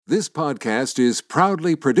This podcast is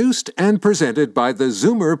proudly produced and presented by the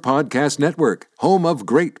Zoomer Podcast Network, home of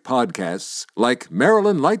great podcasts like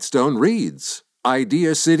Marilyn Lightstone Reads,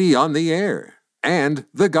 Idea City on the Air, and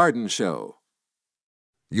The Garden Show.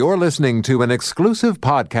 You're listening to an exclusive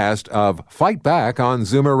podcast of Fight Back on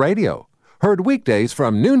Zoomer Radio, heard weekdays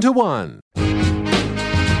from noon to 1.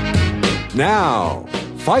 Now,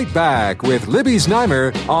 Fight Back with Libby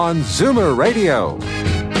Znaimer on Zoomer Radio.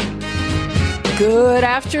 Good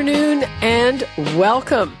afternoon and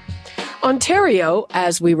welcome. Ontario,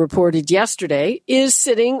 as we reported yesterday, is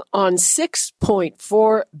sitting on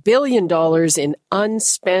 $6.4 billion in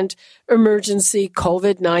unspent emergency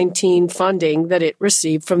COVID-19 funding that it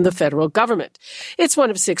received from the federal government. It's one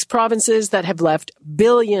of 6 provinces that have left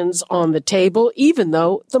billions on the table, even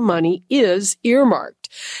though the money is earmarked.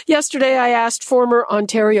 Yesterday, I asked former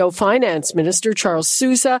Ontario Finance Minister Charles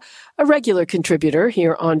Sousa, a regular contributor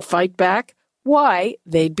here on Fight Back, why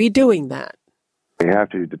they'd be doing that. They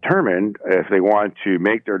have to determine if they want to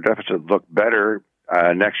make their deficit look better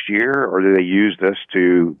next year, or do they use this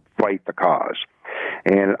to fight the cause?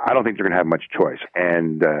 And I don't think they're going to have much choice.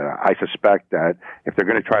 And I suspect that if they're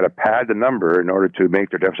going to try to pad the number in order to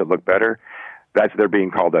make their deficit look better, they're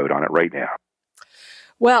being called out on it right now.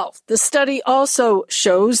 Well, the study also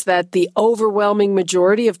shows that the overwhelming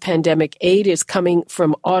majority of pandemic aid is coming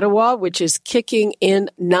from Ottawa, which is kicking in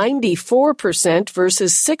 94%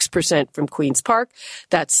 versus 6% from Queen's Park.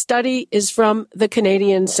 That study is from the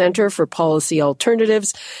Canadian Centre for Policy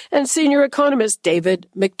Alternatives, and senior economist David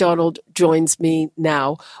McDonald joins me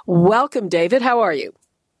now. Welcome, David. How are you?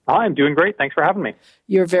 I'm doing great. Thanks for having me.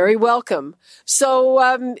 You're very welcome.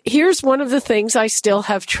 So here's one of the things I still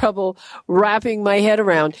have trouble wrapping my head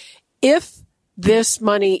around. If this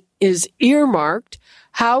money is earmarked,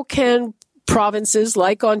 how can provinces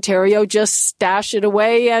like Ontario just stash it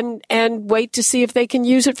away and wait to see if they can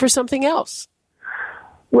use it for something else?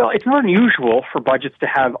 Well, it's not unusual for budgets to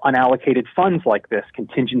have unallocated funds like this,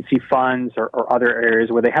 contingency funds or other areas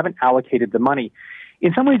where they haven't allocated the money.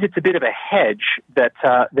 In some ways, it's a bit of a hedge that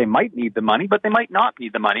they might need the money, but they might not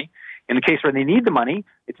need the money. In the case where they need the money,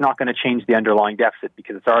 it's not going to change the underlying deficit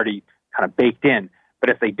because it's already kind of baked in. But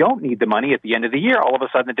if they don't need the money at the end of the year, all of a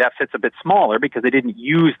sudden the deficit's a bit smaller because they didn't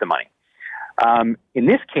use the money. In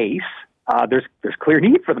this case, there's clear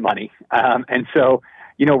need for the money. And so,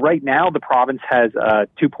 right now the province has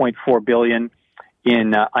 $2.4 billion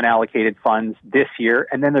in unallocated funds this year,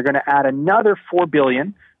 and then they're going to add another $4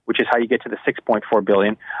 billion, which is how you get to the $6.4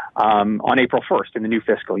 billion on April 1st in the new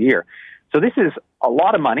fiscal year. So this is a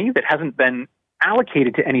lot of money that hasn't been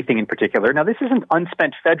allocated to anything in particular. Now, this isn't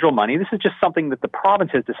unspent federal money. This is just something that the province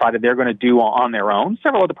has decided they're going to do on their own.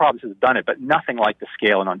 Several other provinces have done it, but nothing like the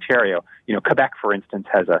scale in Ontario. Quebec, for instance,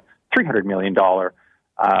 has a $300 million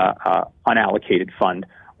unallocated fund,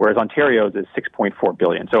 whereas Ontario's is $6.4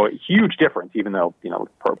 billion. So a huge difference, even though,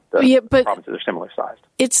 the provinces are similar sized.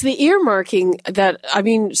 It's the earmarking that,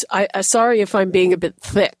 sorry if I'm being a bit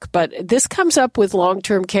thick, but this comes up with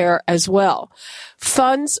long-term care as well.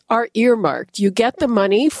 Funds are earmarked. You get the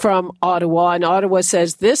money from Ottawa, and Ottawa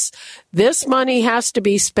says this money has to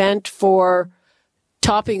be spent for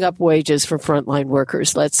topping up wages for frontline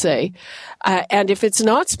workers, let's say. And if it's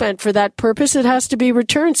not spent for that purpose, it has to be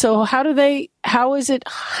returned. So how is it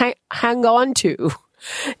hang on to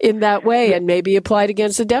in that way and maybe applied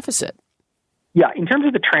against a deficit? Yeah, in terms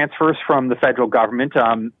of the transfers from the federal government,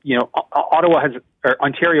 Ontario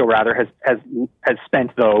has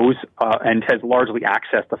spent those and has largely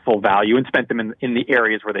accessed the full value and spent them in the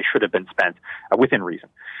areas where they should have been spent within reason.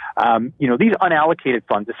 These unallocated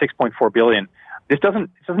funds, the $6.4 billion, this doesn't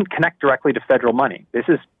connect directly to federal money. This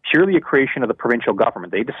is purely a creation of the provincial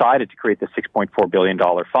government. They decided to create this $6.4 billion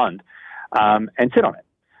fund and sit on it.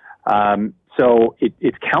 So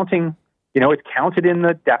it's counting. It's counted in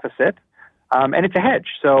the deficit. And it's a hedge.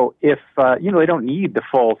 So if, they don't need the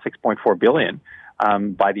full $6.4 billion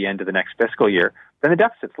by the end of the next fiscal year, then the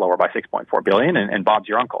deficit's lower by $6.4 billion, and Bob's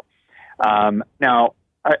your uncle. Now,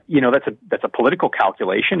 that's a political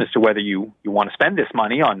calculation as to whether you want to spend this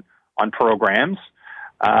money on programs.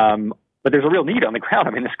 But there's a real need on the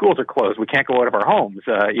ground. The schools are closed. We can't go out of our homes.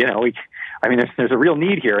 There's a real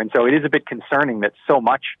need here. And so it is a bit concerning that so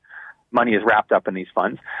much money is wrapped up in these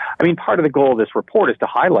funds. Part of the goal of this report is to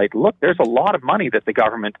highlight, look, there's a lot of money that the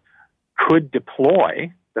government could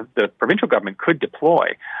deploy, the provincial government could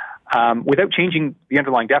deploy, without changing the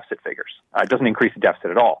underlying deficit figures. It doesn't increase the deficit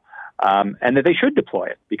at all. And that they should deploy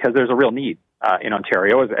it because there's a real need in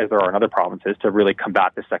Ontario, as there are in other provinces, to really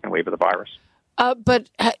combat the second wave of the virus. But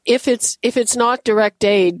if it's not direct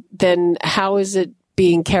aid, then how is it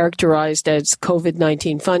being characterized as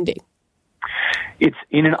COVID-19 funding? It's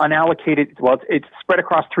in an unallocated, it's spread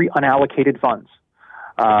across 3 unallocated funds.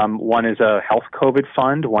 One is a health COVID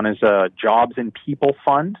fund, one is a jobs and people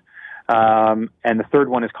fund, and the third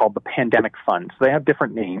one is called the pandemic fund. So they have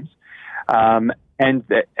different names. And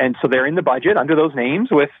so they're in the budget under those names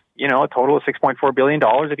with, a total of $6.4 billion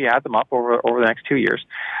if you add them up over the next 2 years.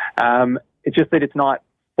 It's just that it's not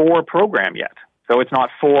for a program yet. So it's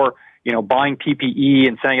not for, buying PPE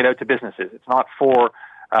and sending it out to businesses. It's not for,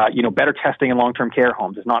 better testing in long-term care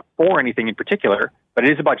homes. It's not for anything in particular, but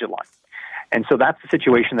it is a budget line. And so that's the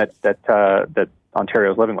situation that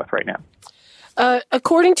Ontario is living with right now.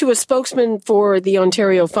 According to a spokesman for the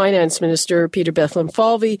Ontario Finance Minister, Peter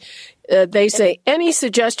Bethlenfalvy, they say any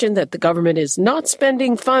suggestion that the government is not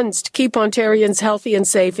spending funds to keep Ontarians healthy and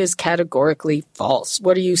safe is categorically false.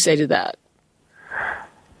 What do you say to that?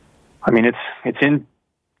 I mean, it's in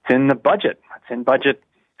the budget. It's in budget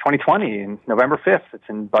 2020, in November 5th. It's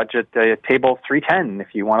in budget table 310,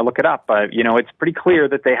 if you want to look it up. It's pretty clear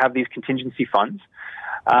that they have these contingency funds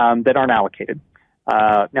that aren't allocated.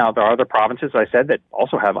 Now, there are other provinces, as I said, that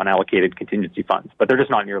also have unallocated contingency funds, but they're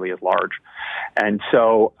just not nearly as large. And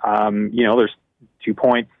so, there's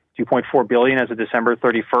 $2.4 billion as of December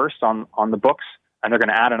 31st on the books, and they're going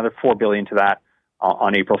to add another $4 billion to that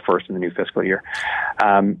on April 1st in the new fiscal year.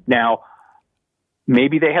 Now,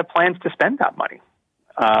 maybe they have plans to spend that money,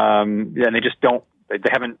 and they just don't. They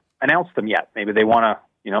haven't announced them yet. Maybe they want to,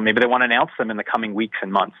 announce them in the coming weeks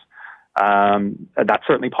and months. That's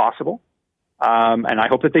certainly possible. And I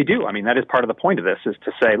hope that they do. I mean, that is part of the point of this, is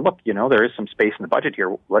to say, look, there is some space in the budget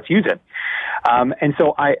here. Let's use it. And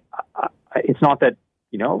so it's not that,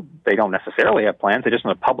 they don't necessarily have plans. They just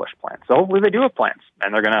don't have published plans. So hopefully they do have plans,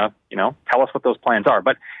 and they're going to, tell us what those plans are.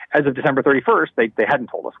 But as of December 31st, they hadn't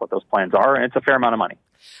told us what those plans are, and it's a fair amount of money.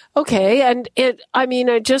 Okay. And I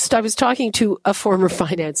was talking to a former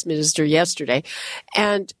finance minister yesterday,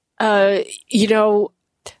 and,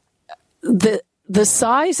 the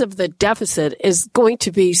size of the deficit is going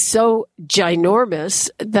to be so ginormous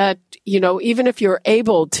that, even if you're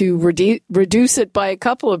able to reduce it by a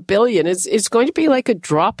couple of billion, it's going to be like a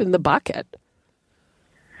drop in the bucket.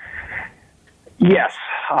 Yes.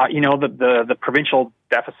 The provincial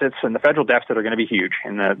deficits and the federal deficit are going to be huge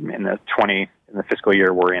in the fiscal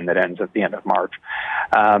year we're in that ends at the end of March.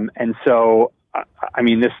 And so,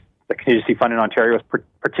 the contingency fund in Ontario is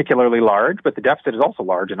particularly large, but the deficit is also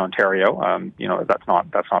large in Ontario. That's not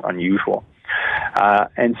unusual.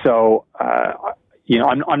 And so,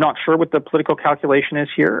 I'm not sure what the political calculation is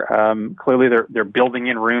here. Clearly, they're building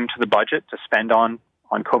in room to the budget to spend on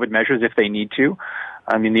COVID measures if they need to.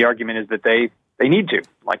 I mean, the argument is that they need to.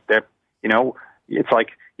 It's like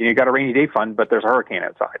you got a rainy day fund, but there's a hurricane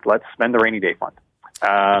outside. Let's spend the rainy day fund.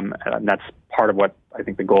 And that's part of what I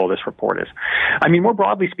think the goal of this report is. I mean, more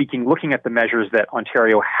broadly speaking, looking at the measures that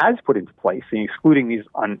Ontario has put into place, excluding these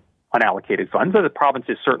unallocated funds, the province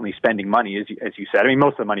is certainly spending money, as you said. I mean,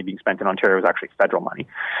 most of the money being spent in Ontario is actually federal money.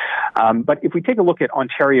 But if we take a look at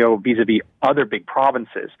Ontario vis-a-vis other big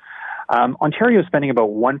provinces, Ontario is spending about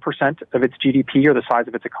 1% of its GDP, or the size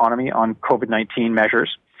of its economy, on COVID-19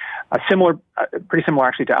 measures. Pretty similar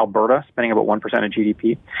actually to Alberta, spending about 1% of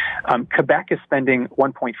GDP. Quebec is spending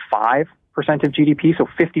 1.5% of GDP, so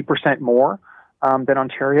 50% more than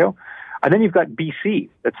Ontario. And then you've got BC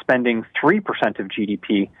that's spending 3% of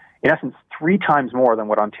GDP, in essence 3 times more than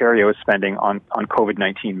what Ontario is spending on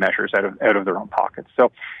COVID-19 measures out of their own pockets.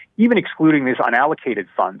 So even excluding these unallocated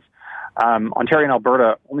funds, Ontario and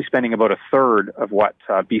Alberta only spending about a third of what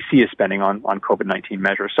BC is spending on COVID-19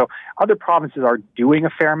 measures. So other provinces are doing a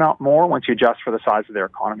fair amount more once you adjust for the size of their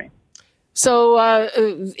economy. So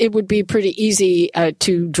it would be pretty easy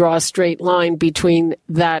to draw a straight line between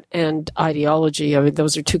that and ideology. I mean,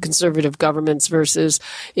 those are two conservative governments versus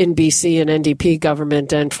in BC an NDP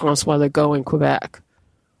government and François Legault in Quebec.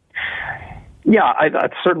 Yeah,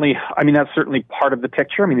 that's certainly part of the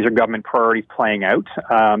picture. I mean, these are government priorities playing out.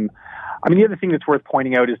 The other thing that's worth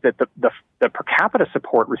pointing out is that the per capita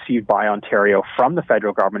support received by Ontario from the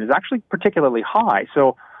federal government is actually particularly high.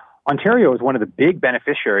 So Ontario is one of the big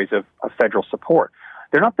beneficiaries of federal support.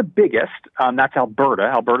 They're not the biggest. That's Alberta.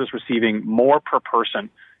 Alberta's receiving more per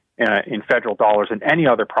person in federal dollars than any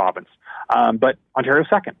other province. But Ontario's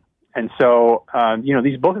second. And so,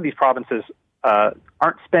 both of these provinces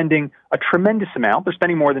aren't spending a tremendous amount. They're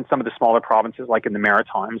spending more than some of the smaller provinces, like in the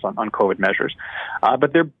Maritimes, on COVID measures.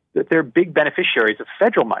 But they're big beneficiaries of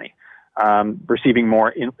federal money, receiving more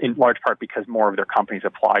in large part because more of their companies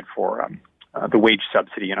applied for the wage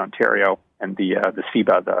subsidy in Ontario and the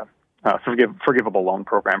CEBA, the forgivable loan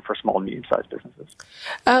program for small and medium-sized businesses.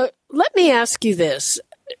 Let me ask you this.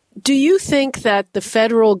 Do you think that the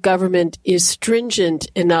federal government is stringent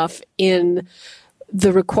enough in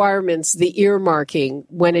the requirements, the earmarking,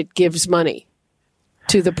 when it gives money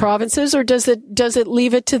to the provinces, or does it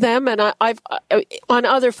leave it to them? And I've on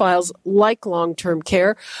other files like long-term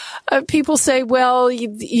care, people say, well,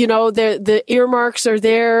 the earmarks are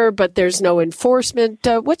there, but there's no enforcement.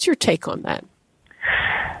 What's your take on that?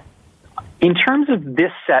 In terms of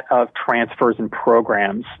this set of transfers and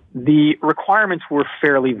programs, the requirements were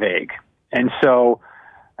fairly vague. And so,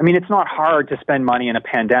 it's not hard to spend money in a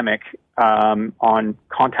pandemic on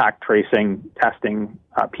contact tracing, testing,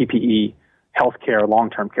 PPE, healthcare,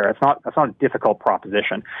 long-term care. That's not a difficult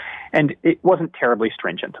proposition. And it wasn't terribly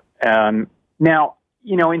stringent. Now,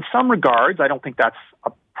 in some regards, I don't think that's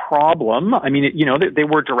a problem. They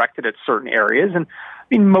were directed at certain areas. And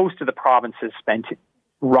most of the provinces spent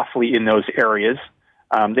roughly in those areas.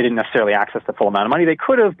 They didn't necessarily access the full amount of money they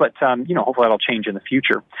could have, but, hopefully that'll change in the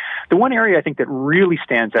future. The one area I think that really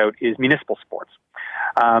stands out is municipal sports.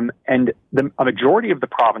 And a majority of the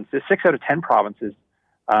provinces, 6 out of 10 provinces,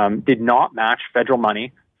 did not match federal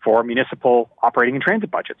money for municipal operating and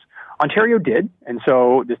transit budgets. Ontario did, and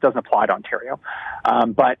so this doesn't apply to Ontario.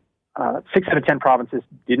 But 6 out of 10 provinces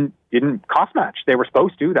didn't cost match. They were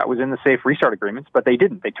supposed to. That was in the Safe Restart agreements, but they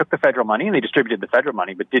didn't. They took the federal money and they distributed the federal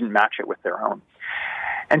money, but didn't match it with their own.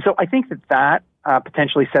 And so I think that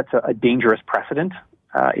potentially sets a dangerous precedent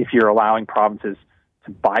if you're allowing provinces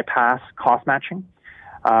to bypass cost matching,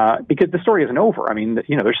 because the story isn't over.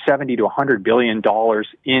 There's $70 to $100 billion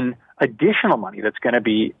in additional money that's going to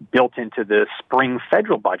be built into the spring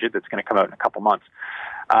federal budget that's going to come out in a couple months.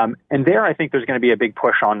 And there, I think there's going to be a big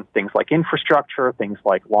push on things like infrastructure, things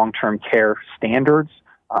like long-term care standards,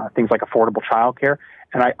 things like affordable childcare.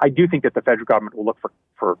 And I do think that the federal government will look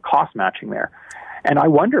for cost matching there. And I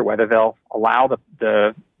wonder whether they'll allow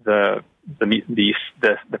the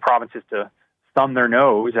provinces to thumb their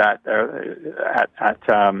nose at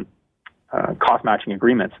cost matching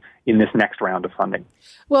agreements in this next round of funding.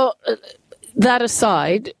 Well, that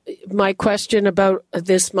aside, my question about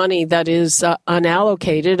this money that is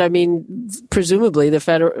unallocated, presumably the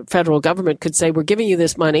federal government could say, we're giving you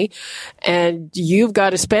this money and you've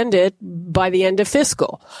got to spend it by the end of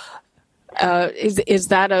fiscal. Is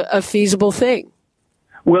that a feasible thing?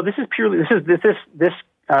 Well, this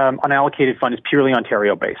unallocated fund is purely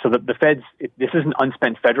Ontario-based. So the feds, this isn't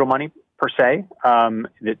unspent federal money per se.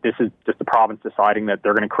 This is just the province deciding that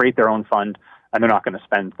they're going to create their own fund and they're not going to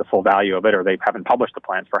spend the full value of it, or they haven't published the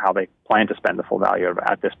plans for how they plan to spend the full value of it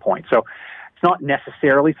at this point. So it's not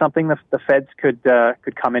necessarily something that the feds could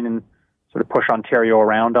come in and sort of push Ontario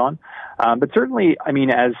around on. But certainly,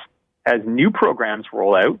 as new programs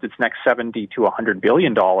roll out, this next $70 to $100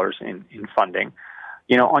 billion in funding,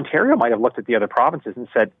 Ontario might have looked at the other provinces and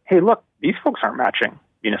said, hey, look, these folks aren't matching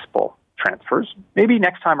municipal transfers. Maybe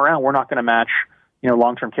next time around, we're not going to match,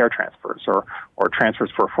 long-term care transfers or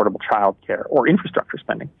transfers for affordable child care or infrastructure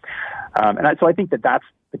spending. So I think that's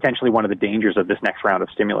potentially one of the dangers of this next round of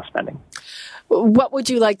stimulus spending. What would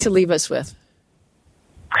you like to leave us with?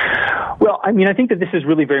 Well, I think that this is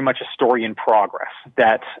really very much a story in progress,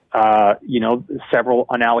 that, several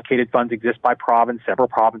unallocated funds exist by province. Several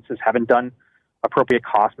provinces haven't done appropriate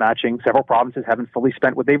cost matching. Several provinces haven't fully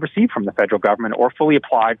spent what they've received from the federal government or fully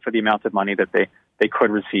applied for the amounts of money that they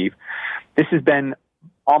could receive. This has been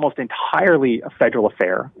almost entirely a federal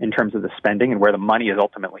affair in terms of the spending and where the money is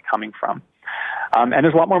ultimately coming from. And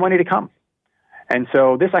there's a lot more money to come. And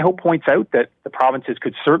so this, I hope, points out that the provinces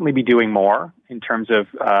could certainly be doing more in terms of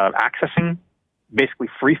accessing basically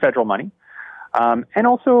free federal money, and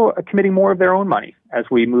also committing more of their own money as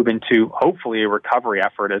we move into, hopefully, a recovery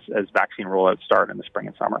effort as vaccine rollouts start in the spring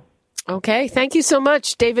and summer. Okay. Thank you so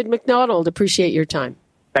much, David McDonald. Appreciate your time.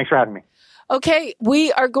 Thanks for having me. Okay,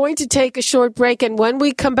 we are going to take a short break, and when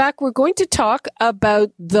we come back, we're going to talk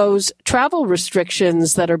about those travel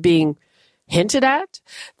restrictions that are being hinted at,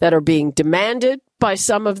 that are being demanded by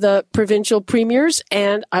some of the provincial premiers,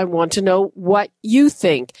 and I want to know what you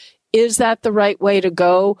think. Is that the right way to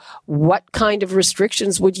go? What kind of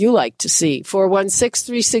restrictions would you like to see?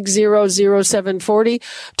 416-360-0740,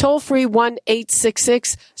 toll free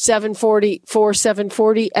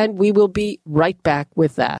 1-866-740-4740, and we will be right back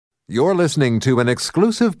with that. You're listening to an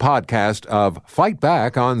exclusive podcast of Fight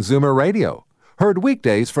Back on Zoomer Radio. Heard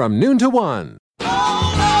weekdays from noon to 1.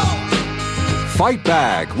 Fight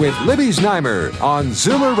Back with Libby Znaimer on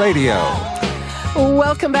Zoomer Radio.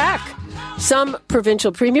 Welcome back. Some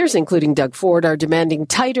provincial premiers, including Doug Ford, are demanding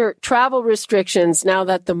tighter travel restrictions now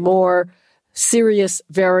that the more serious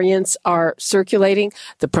variants are circulating.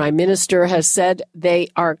 The Prime Minister has said they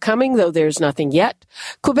are coming, though there's nothing yet.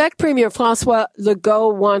 Quebec Premier François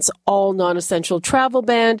Legault wants all non-essential travel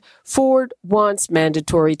banned. Ford wants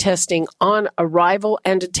mandatory testing on arrival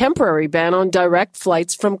and a temporary ban on direct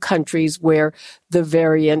flights from countries where the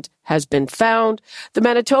variant has been found. The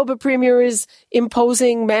Manitoba Premier is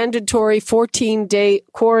imposing mandatory 14-day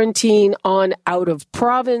quarantine on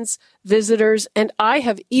out-of-province visitors, and I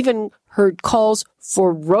have even heard calls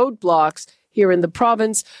for roadblocks here in the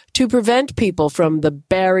province to prevent people from the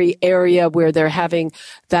Barrie area where they're having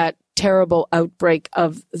that terrible outbreak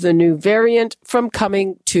of the new variant from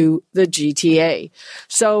coming to the GTA.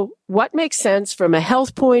 So what makes sense from a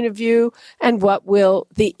health point of view, and what will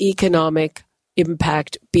the economic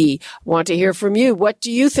impact be? Want to hear from you. What do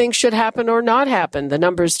you think should happen or not happen? The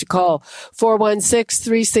numbers to call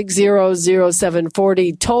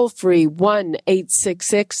 416-360-0740, toll free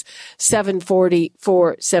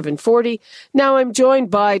 1-866-740-4740. Now I'm joined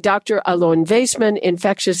by Dr. Alon Weissman,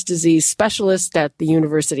 infectious disease specialist at the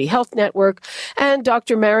University Health Network, and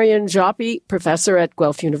Dr. Marian Jopy, professor at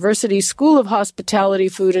Guelph University School of Hospitality,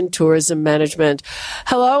 Food and Tourism Management.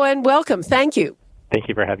 Hello and welcome. Thank you. Thank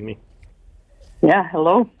you for having me. Yeah,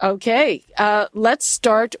 hello. Okay, let's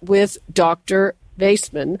start with Dr.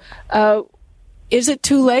 Weissman. Is it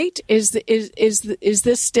too late? Is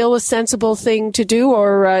this still a sensible thing to do,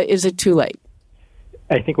 or is it too late?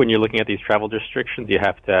 I think when you're looking at these travel restrictions, you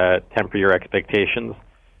have to temper your expectations.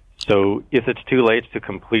 So is it too late to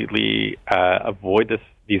completely avoid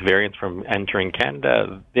these variants from entering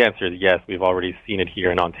Canada? The answer is yes. We've already seen it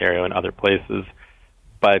here in Ontario and other places.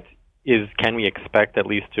 But can we expect at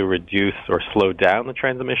least to reduce or slow down the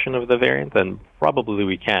transmission of the variant? Then probably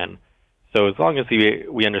we can. So as long as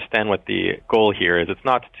we understand what the goal here is, it's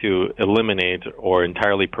not to eliminate or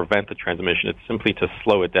entirely prevent the transmission. It's simply to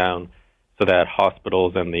slow it down so that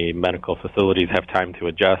hospitals and the medical facilities have time to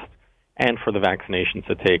adjust and for the vaccinations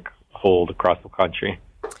to take hold across the country.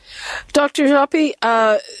 Dr. Jopy,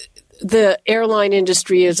 the airline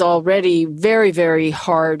industry is already very, very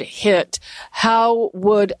hard hit. How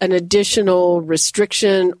would an additional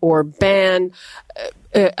restriction or ban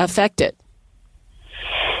affect it?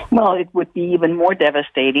 Well, it would be even more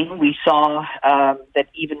devastating. We saw that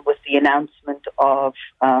even with the announcement of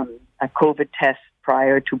a COVID test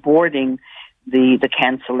prior to boarding, the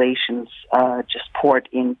cancellations just poured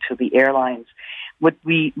into the airlines. What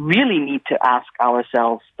we really need to ask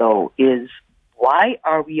ourselves, though, is why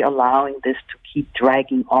are we allowing this to keep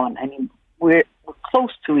dragging on? I mean, we're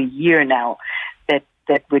close to a year now that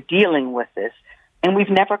we're dealing with this, and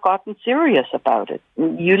we've never gotten serious about it.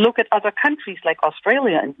 You look at other countries like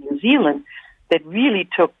Australia and New Zealand that really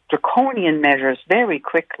took draconian measures very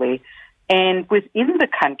quickly, and within the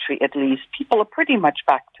country, at least, people are pretty much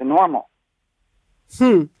back to normal.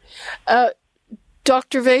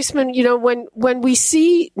 Dr. Weissman, you know, when we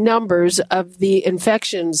see numbers of the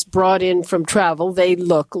infections brought in from travel, they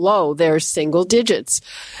look low. They're single digits.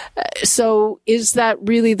 So is that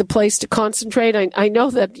really the place to concentrate? I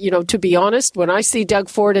know that, you know, to be honest, when I see Doug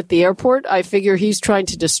Ford at the airport, I figure he's trying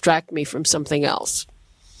to distract me from something else.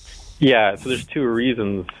 Yeah, so there's two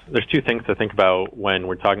reasons. There's two things to think about when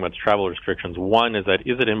we're talking about travel restrictions. One is that,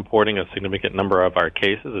 is it importing a significant number of our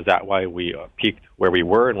cases? Is that why we peaked where we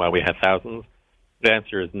were and why we had thousands? The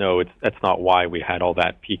answer is no. That's not why we had all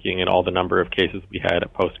that peaking and all the number of cases we had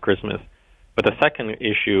at post-Christmas. But the second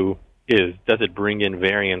issue is, does it bring in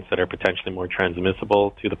variants that are potentially more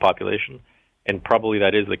transmissible to the population? And probably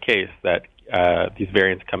that is the case, that these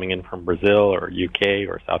variants coming in from Brazil or UK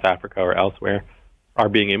or South Africa or elsewhere are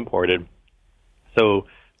being imported. So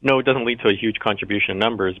no, it doesn't lead to a huge contribution in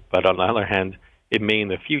numbers, but on the other hand, it may in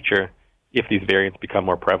the future if these variants become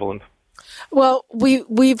more prevalent. Well,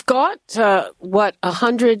 we've got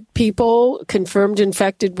 100 people confirmed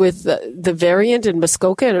infected with the variant in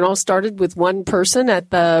Muskoka, and it all started with one person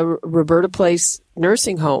at the Roberta Place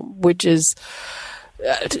nursing home, which is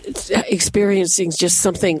experiencing just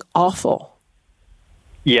something awful.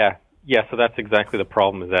 Yeah. So that's exactly the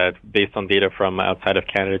problem. Is that based on data from outside of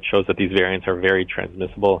Canada, it shows that these variants are very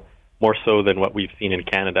transmissible, more so than what we've seen in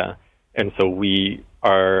Canada, and so we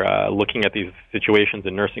are looking at these situations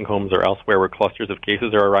in nursing homes or elsewhere where clusters of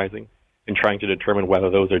cases are arising and trying to determine whether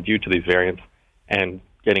those are due to these variants. And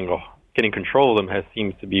getting control of them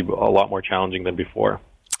seems to be a lot more challenging than before.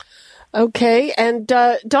 Okay. And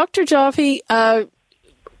Dr. Jopy,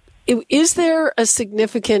 is there a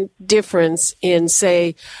significant difference in,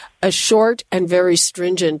 say, a short and very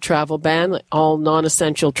stringent travel ban, like all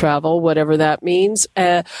non-essential travel, whatever that means,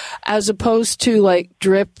 as opposed to like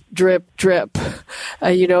drip, drip, drip,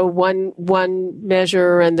 one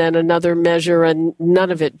measure and then another measure and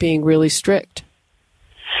none of it being really strict.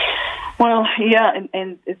 Well, yeah,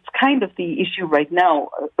 and it's kind of the issue right now.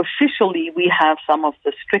 Officially, we have some of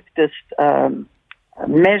the strictest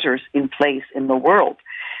measures in place in the world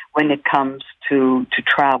when it comes to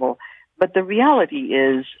travel. But the reality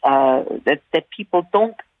is that people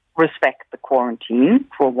don't respect the quarantine,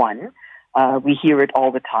 for one. We hear it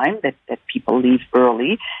all the time that people leave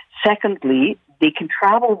early. Secondly, they can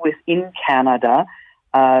travel within Canada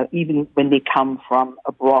even when they come from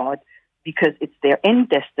abroad, because it's their end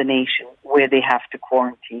destination where they have to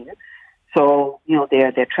quarantine. So,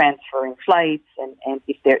 they're transferring flights, and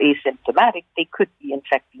if they're asymptomatic, they could be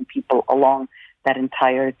infecting people along that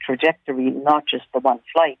entire trajectory, not just the one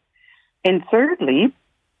flight. And thirdly,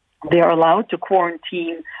 they are allowed to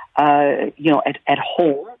quarantine, at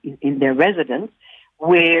home in their residence,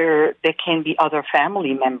 where there can be other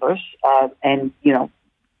family members,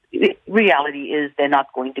 reality is they're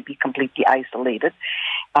not going to be completely isolated.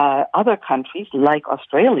 Other countries, like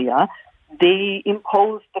Australia, they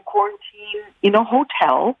impose the quarantine in a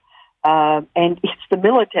hotel, and it's the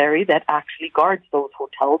military that actually guards those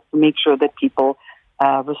hotels to make sure that people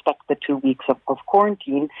respect the 2 weeks of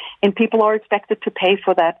quarantine, and people are expected to pay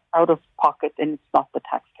for that out of pocket, and it's not the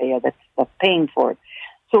taxpayer that's paying for it.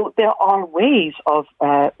 So there are ways of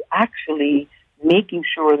actually making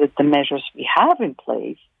sure that the measures we have in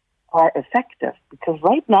place are effective, because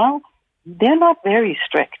right now they're not very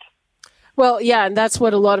strict. Well, yeah, and that's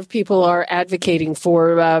what a lot of people are advocating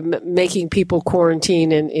for, making people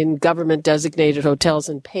quarantine in government-designated hotels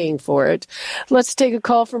and paying for it. Let's take a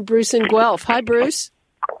call from Bruce in Guelph. Hi, Bruce.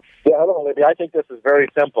 Yeah, hello, Libby. I think this is very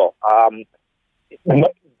simple. Ban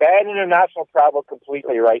international travel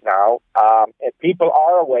completely right now. If people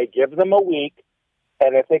are away, give them a week.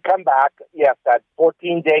 And if they come back, yes, that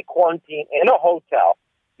 14-day quarantine in a hotel.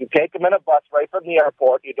 You take them in a bus right from the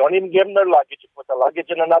airport. You don't even give them their luggage. You put the luggage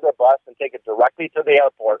in another bus and take it directly to the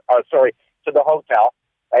to the hotel.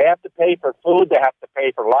 They have to pay for food. They have to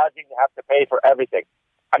pay for lodging. They have to pay for everything.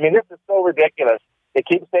 I mean, this is so ridiculous. They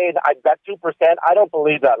keep saying, I bet 2%. I don't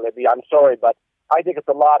believe that, Libby. I'm sorry, but I think it's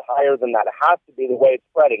a lot higher than that. It has to be the way it's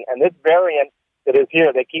spreading. And this variant that is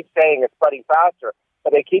here, they keep saying it's spreading faster,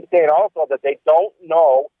 but they keep saying also that they don't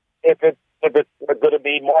know if it's going to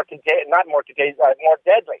be more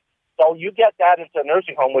deadly. So you get that into a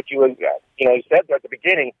nursing home, which you said there at the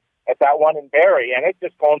beginning, at that one in Barrie, and it's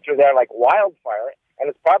just going through there like wildfire, and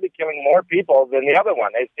it's probably killing more people than the other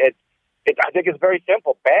one. I think it's very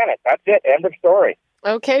simple. Ban it. That's it. End of story.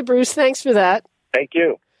 Okay, Bruce, thanks for that. Thank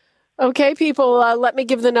you. Okay, people, let me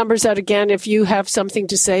give the numbers out again. If you have something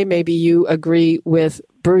to say, maybe you agree with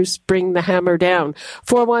Bruce, bring the hammer down.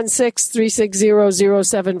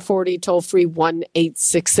 416-360-0740, toll free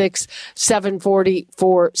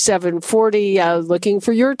 1-866-740-4740. Looking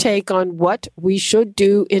for your take on what we should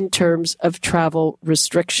do in terms of travel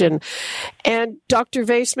restriction. And Dr.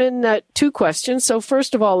 Vaisman, 2 questions. So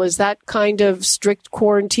first of all, is that kind of strict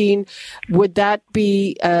quarantine, would that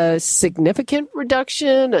be a significant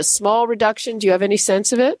reduction, a small reduction? Do you have any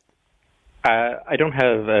sense of it? I don't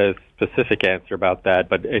have a specific answer about that,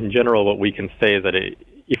 but in general, what we can say is that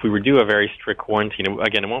if we would do a very strict quarantine,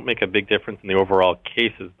 again, it won't make a big difference in the overall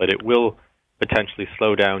cases, but it will potentially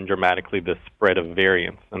slow down dramatically the spread of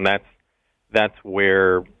variants, and that's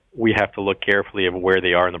where we have to look carefully of where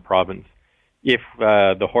they are in the province. If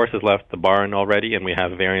the horse has left the barn already and we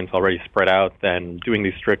have variants already spread out, then doing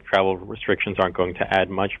these strict travel restrictions aren't going to add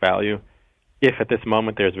much value. If at this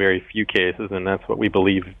moment there's very few cases, and that's what we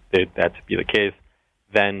believe that to be the case,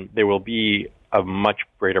 then there will be a much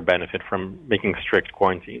greater benefit from making strict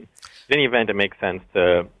quarantine. In any event, it makes sense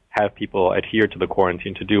to have people adhere to the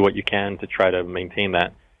quarantine, to do what you can to try to maintain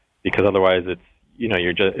that, because otherwise it's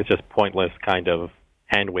just pointless kind of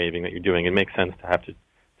hand waving that you're doing. It makes sense to have to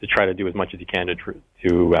try to do as much as you can to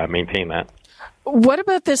maintain that. What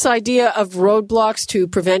about this idea of roadblocks to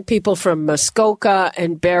prevent people from Muskoka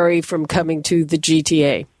and Barrie from coming to the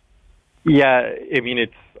GTA? Yeah, I mean,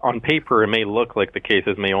 it's on paper, it may look like the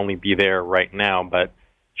cases may only be there right now, but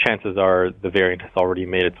chances are the variant has already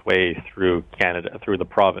made its way through Canada, through the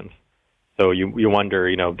province. So you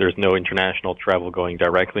wonder, there's no international travel going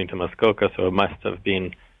directly into Muskoka, so it must have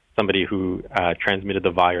been somebody who transmitted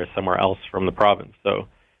the virus somewhere else from the province. So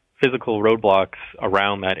physical roadblocks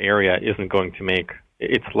around that area isn't going to make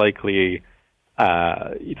it's likely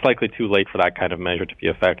too late for that kind of measure to be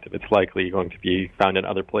effective. It's likely going to be found in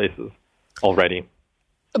other places already.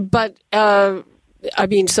 But I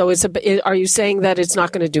mean, so are you saying that it's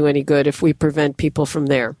not going to do any good if we prevent people from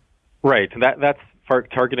there? Right. That's for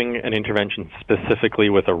targeting an intervention specifically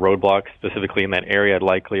with a roadblock, specifically in that area,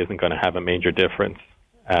 likely isn't going to have a major difference.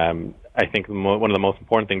 I think one of the most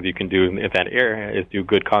important things you can do in that area is do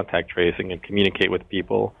good contact tracing and communicate with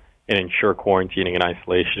people and ensure quarantining and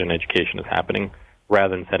isolation and education is happening,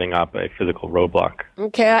 rather than setting up a physical roadblock.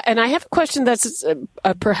 Okay, and I have a question that's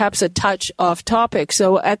perhaps a touch off topic.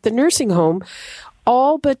 So at the nursing home,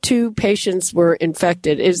 all but 2 patients were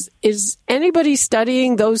infected. Is anybody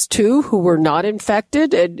studying those 2 who were not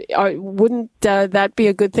infected? And wouldn't that be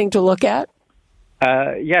a good thing to look at?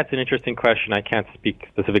 Yeah, it's an interesting question. I can't speak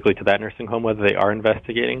specifically to that nursing home, whether they are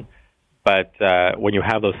investigating. But when you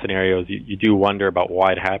have those scenarios, you do wonder about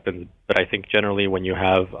why it happens. But I think generally when you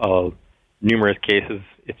have numerous cases,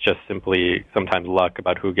 it's just simply sometimes luck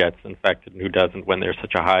about who gets infected and who doesn't when there's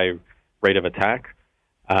such a high rate of attack.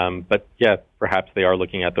 But yeah, perhaps they are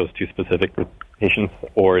looking at those 2 specific patients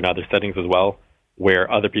or in other settings as well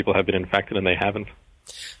where other people have been infected and they haven't.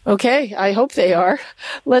 Okay, I hope they are.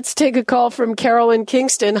 Let's take a call from Carol in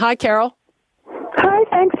Kingston. Hi, Carol. Hi,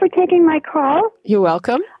 thanks for taking my call. You're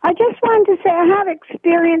welcome. I just wanted to say I have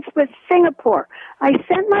experience with Singapore. I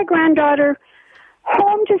sent my granddaughter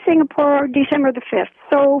home to Singapore December the 5th.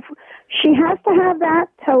 So she has to have that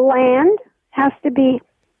to land, has to be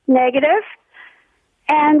negative.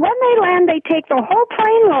 And when they land, they take the whole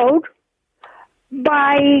plane load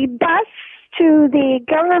by bus to the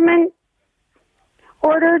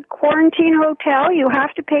government-ordered quarantine hotel. You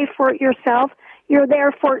have to pay for it yourself. You're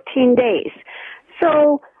there 14 days.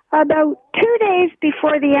 So about 2 days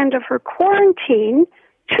before the end of her quarantine,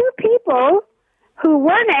 2 people who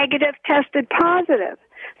were negative tested positive.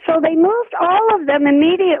 So they moved all of them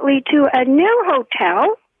immediately to a new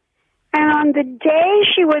hotel. And on the day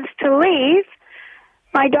she was to leave,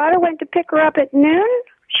 my daughter went to pick her up at noon.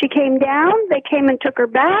 She came down. They came and took her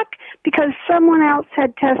back because someone else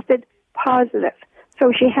had tested positive.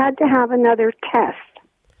 So she had to have another test.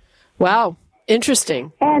 Wow.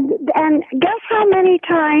 Interesting. And guess how many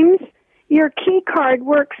times your key card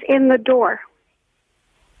works in the door?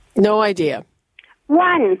 No idea.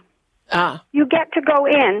 1. You get to go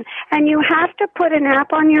in, and you have to put an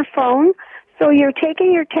app on your phone, so you're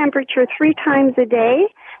taking your temperature 3 times a day.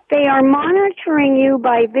 They are monitoring you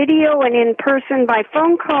by video and in person by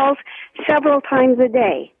phone calls several times a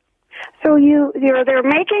day. So they're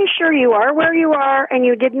making sure you are where you are and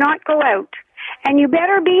you did not go out. And you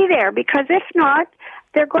better be there, because if not,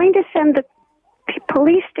 they're going to send the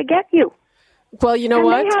police to get you. Well, you know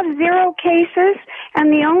what? They have 0 cases,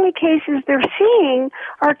 and the only cases they're seeing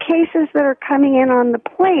are cases that are coming in on the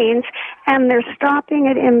planes, and they're stopping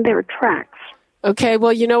it in their tracks. Okay,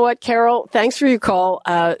 well, you know what, Carol? Thanks for your call.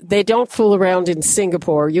 They don't fool around in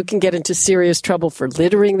Singapore. You can get into serious trouble for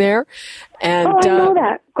littering there. And, I know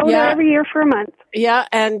that. Go there every year for a month. Yeah,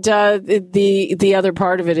 and the other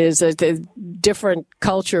part of it is a different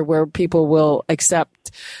culture where people will accept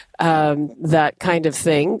that kind of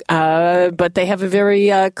thing. But they have a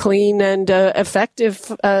very clean and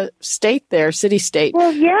effective state there, city-state.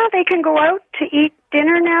 Well, yeah, they can go out to eat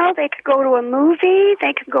dinner now. They could go to a movie.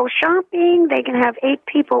 They could go shopping. They can have 8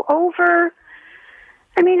 people over.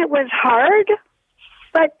 I mean, it was hard,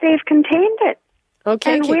 but they've contained it.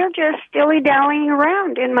 Okay. And we're just dilly-dallying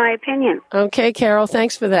around, in my opinion. Okay, Carol,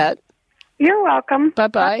 thanks for that. You're welcome.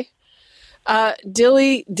 Bye-bye.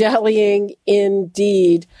 Dilly-dallying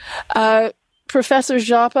indeed. Professor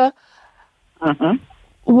Joppa,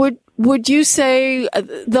 would you say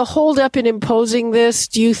the holdup in imposing this,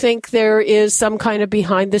 do you think there is some kind of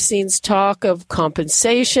behind-the-scenes talk of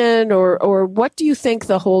compensation, or what do you think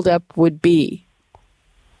the holdup would be?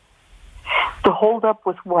 The holdup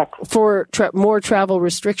with what? For more travel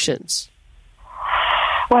restrictions.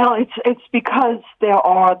 Well, it's because there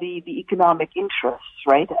are the economic interests,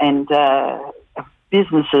 right? And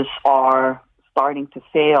businesses are starting to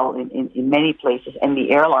fail in many places, and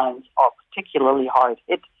the airlines are particularly hard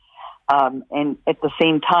hit. And at the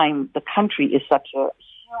same time, the country is such a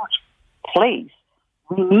huge place.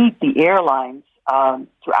 We need the airlines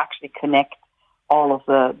to actually connect all of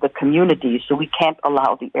the communities, so we can't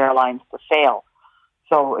allow the airlines to fail.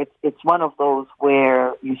 So it's one of those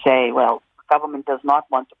where you say, well, the government does not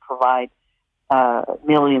want to provide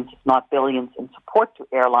millions, if not billions, in support to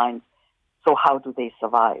airlines. So how do they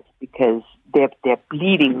survive? Because they're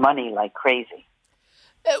bleeding money like crazy.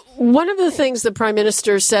 One of the things the Prime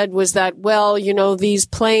Minister said was that, well, you know, these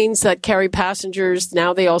planes that carry passengers,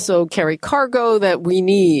 now they also carry cargo that we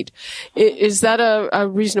need. Is that a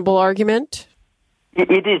reasonable argument?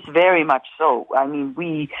 It is very much so. I mean,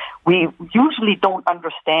 we usually don't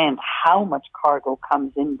understand how much cargo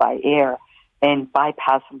comes in by air and by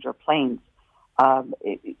passenger planes.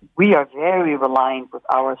 We are very reliant with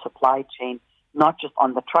our supply chain, not just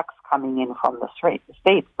on the trucks coming in from the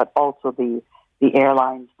States, but also the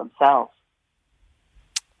airlines themselves.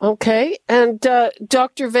 Okay. And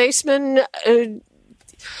Dr. Vaisman,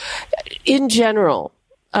 in general,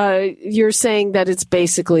 you're saying that it's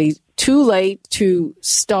basically too late to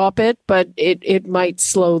stop it, but it might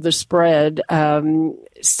slow the spread.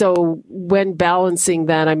 So when balancing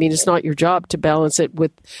that, I mean, it's not your job to balance it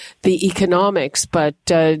with the economics, but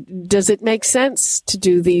does it make sense to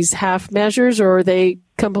do these half measures, or are they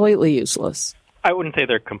completely useless? I wouldn't say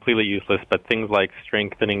they're completely useless, but things like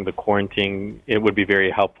strengthening the quarantine, it would be very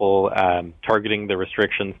helpful. Targeting the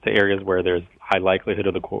restrictions to areas where there's high likelihood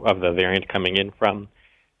of the variant coming in from.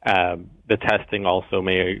 The testing also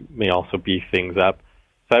may also beef things up.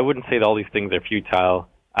 So I wouldn't say that all these things are futile.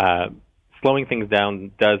 Slowing things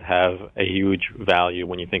down does have a huge value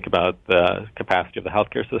when you think about the capacity of the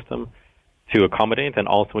healthcare system to accommodate, and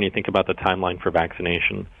also when you think about the timeline for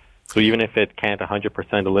vaccination. So even if it can't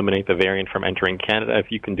 100% eliminate the variant from entering Canada, if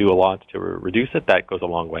you can do a lot to reduce it, that goes a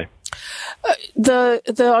long way. The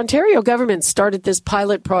Ontario government started this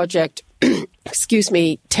pilot project,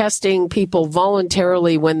 testing people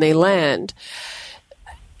voluntarily when they land.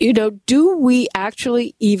 Do we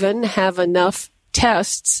actually even have enough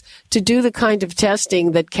tests to do the kind of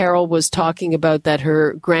testing that Carol was talking about that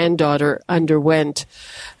her granddaughter underwent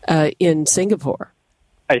in Singapore?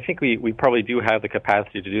 I think we probably do have the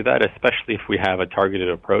capacity to do that, especially if we have a targeted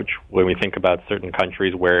approach when we think about certain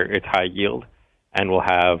countries where it's high yield and will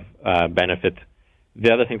have benefit.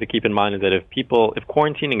 The other thing to keep in mind is that if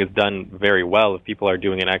quarantining is done very well, if people are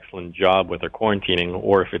doing an excellent job with their quarantining,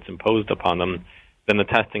 or if it's imposed upon them, then the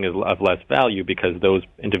testing is of less value because those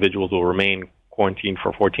individuals will remain quarantined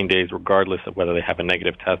for 14 days regardless of whether they have a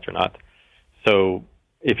negative test or not. So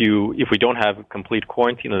if we don't have complete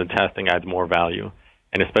quarantine, then the testing adds more value.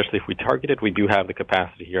 And especially if we target it, we do have the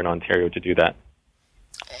capacity here in Ontario to do that.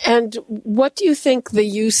 And what do you think the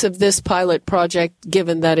use of this pilot project,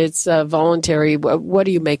 given that it's voluntary, what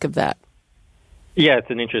do you make of that? Yeah, it's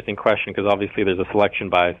an interesting question because obviously there's a selection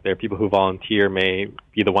bias there. People who volunteer may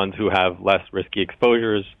be the ones who have less risky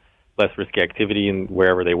exposures, less risky activity in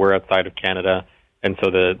wherever they were outside of Canada. And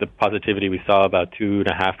so the positivity we saw, about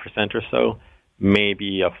 2.5% or so, may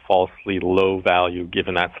be a falsely low value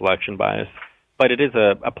given that selection bias. But it is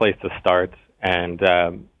a place to start, and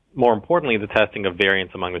more importantly, the testing of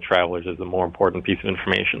variants among the travelers is the more important piece of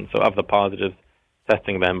information. So of the positives,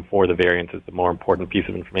 testing them for the variants is the more important piece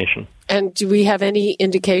of information. And do we have any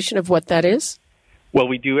indication of what that is? Well,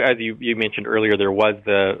 we do, as you mentioned earlier, there was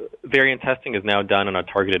the variant testing is now done on a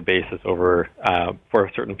targeted basis over for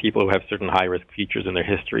certain people who have certain high-risk features in their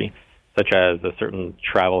history, such as a certain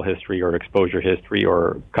travel history or exposure history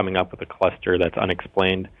or coming up with a cluster that's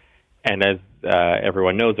unexplained. And as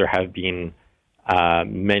everyone knows, there have been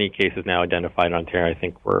many cases now identified in Ontario. I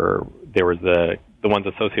think there was the ones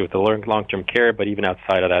associated with the long-term care, but even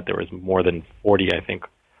outside of that, there was more than 40, I think,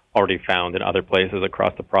 already found in other places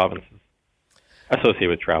across the provinces associated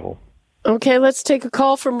with travel. Okay, let's take a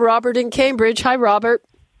call from Robert in Cambridge. Hi, Robert.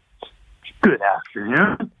 Good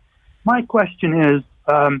afternoon. My question is,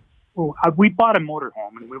 we bought a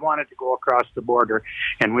motorhome and we wanted to go across the border,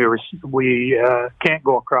 and we can't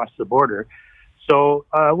go across the border. So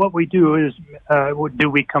what we do is, do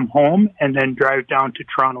we come home and then drive down to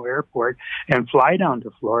Toronto Airport and fly down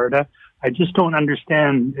to Florida? I just don't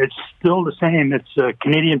understand. It's still the same. It's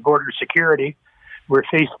Canadian Border Security. We're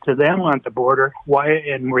faced to them on the border.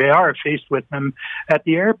 And we are faced with them at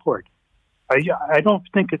the airport. I don't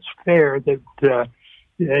think it's fair that.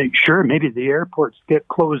 Sure, maybe the airports get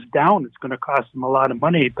closed down. It's going to cost them a lot of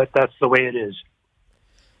money, but that's the way it is.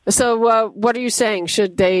 So what are you saying?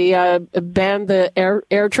 Should they ban the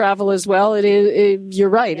air travel as well? You're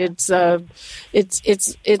right. It's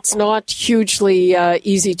not hugely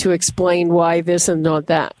easy to explain why this and not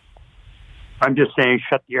that. I'm just saying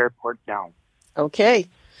shut the airport down. Okay.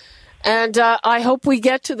 And I hope we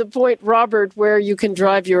get to the point, Robert, where you can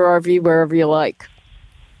drive your RV wherever you like.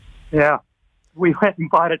 Yeah. We went and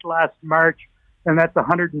bought it last March, and that's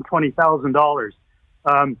 $120,000.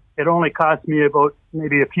 It only cost me about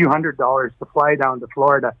maybe a few $100s to fly down to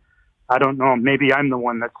Florida. I don't know. Maybe I'm the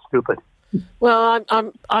one that's stupid. Well,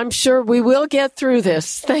 I'm sure we will get through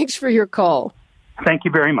this. Thanks for your call. Thank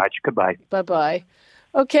you very much. Goodbye. Bye-bye.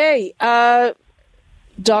 Okay.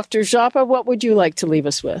 Dr. Joppa, what would you like to leave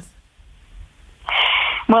us with?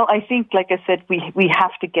 Well, I think, like I said, we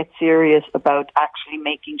have to get serious about actually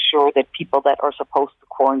making sure that people that are supposed to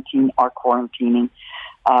quarantine are quarantining,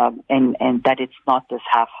 and that it's not this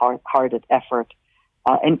half-hearted effort.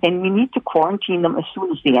 And we need to quarantine them as soon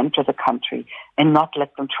as they enter the country and not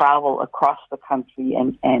let them travel across the country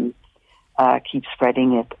and keep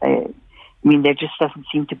spreading it. I mean, there just doesn't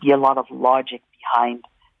seem to be a lot of logic behind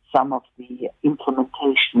some of the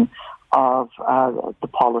implementation of the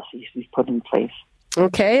policies we've put in place.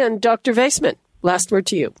 Okay, and Dr. Vaisman, last word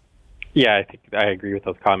to you. Yeah, I think I agree with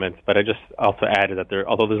those comments, but I just also added that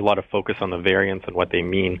although there's a lot of focus on the variants and what they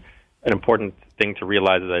mean, an important thing to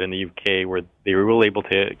realize is that in the UK, where they were really able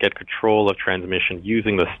to get control of transmission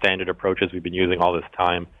using the standard approaches we've been using all this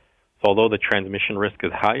time. So although the transmission risk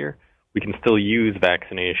is higher, we can still use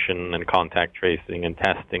vaccination and contact tracing and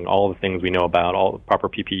testing, all the things we know about, all the proper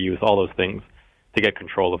PPE use, all those things to get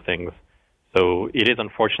control of things. So it is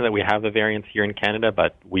unfortunate that we have the variants here in Canada,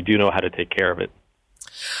 but we do know how to take care of it.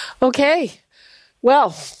 Okay.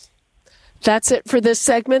 Well, that's it for this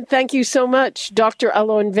segment. Thank you so much, Dr.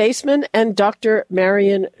 Alon Vaisman and Dr.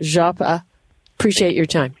 Marian Joppa. Appreciate your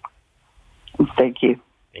time. Thank you.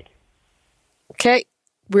 Thank you. Okay.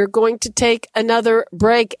 We're going to take another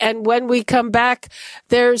break. And when we come back,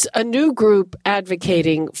 there's a new group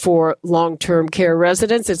advocating for long-term care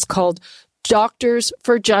residents. It's called Doctors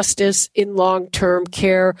for Justice in Long-Term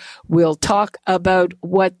Care. We'll talk about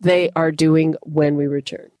what they are doing when we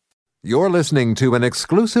return. You're listening to an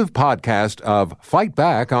exclusive podcast of Fight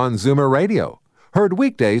Back on Zoomer Radio. Heard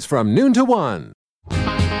weekdays from noon to 1.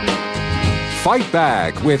 Fight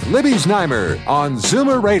Back with Libby Znaimer on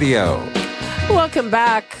Zoomer Radio. Welcome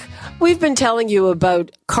back. We've been telling you about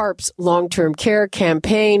CARP's long-term care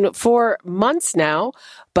campaign for months now,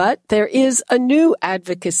 but there is a new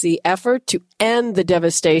advocacy effort to end the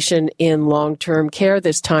devastation in long-term care,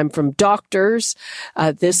 this time from doctors.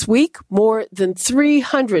 This week, more than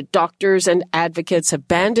 300 doctors and advocates have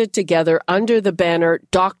banded together under the banner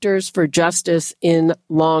Doctors for Justice in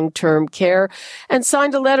Long-Term Care and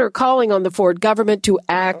signed a letter calling on the Ford government to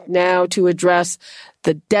act now to address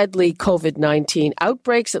the deadly COVID-19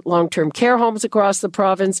 outbreaks at long-term care homes across the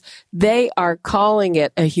province. They are calling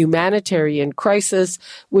it a humanitarian crisis,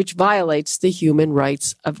 which violates the human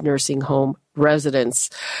rights of nursing home residents.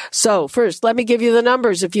 So first, let me give you the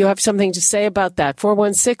numbers if you have something to say about that.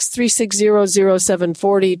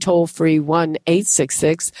 416-360-0740, toll free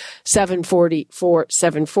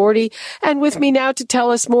 1-866-740-4740. And with me now to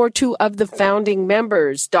tell us more, two of the founding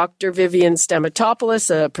members, Dr. Vivian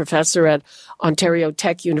Stamatopoulos, a professor at Ontario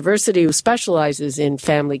Tech University who specializes in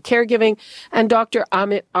family caregiving, and Dr.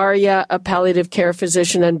 Amit Arya, a palliative care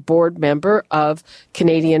physician and board member of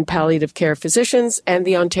Canadian Palliative Care Physicians and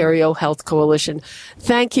the Ontario Health Coalition.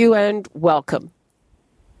 Thank you and welcome.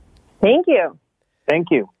 Thank you. Thank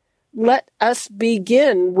you. Let us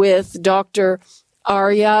begin with Dr.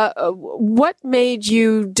 Arya. What made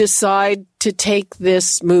you decide to take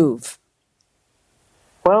this move?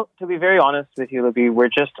 Well, to be very honest with you, Libby, we're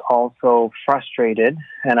just also frustrated.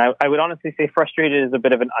 And I would honestly say frustrated is a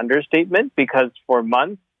bit of an understatement because for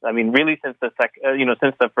months, I mean, really since the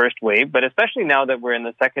since the first wave, but especially now that we're in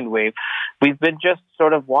the second wave, we've been just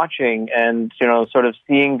sort of watching and, sort of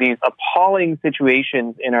seeing these appalling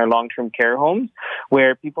situations in our long-term care homes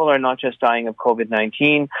where people are not just dying of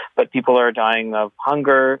COVID-19, but people are dying of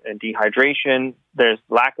hunger and dehydration. There's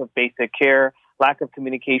lack of basic care, lack of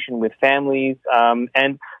communication with families.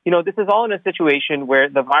 And this is all in a situation where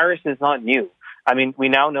the virus is not new. I mean, we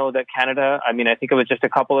now know that Canada, I think it was just a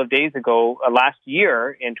couple of days ago, last year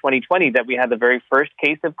in 2020, that we had the very first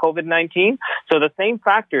case of COVID-19. So the same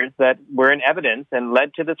factors that were in evidence and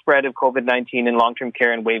led to the spread of COVID-19 in long-term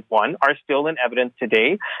care in wave one are still in evidence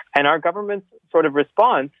today. And our government's sort of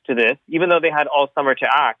response to this, even though they had all summer to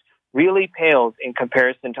act, really pales in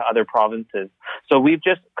comparison to other provinces. So we've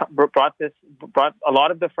just brought a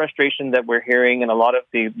lot of the frustration that we're hearing and a lot of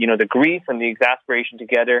the, the grief and the exasperation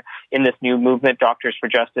together in this new movement, Doctors for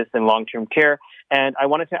Justice in Long-Term Care. And I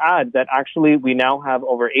wanted to add that actually we now have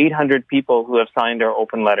over 800 people who have signed our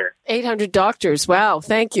open letter. 800 doctors. Wow.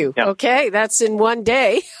 Thank you. Yep. Okay. That's in one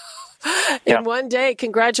day. In one day.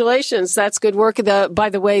 Congratulations. That's good work. By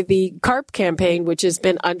the way, the CARP campaign, which has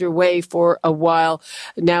been underway for a while,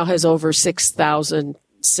 now has over 6,000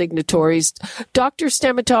 signatories. Dr.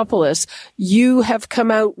 Stamatopoulos, you have come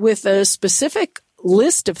out with a specific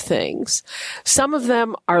list of things. Some of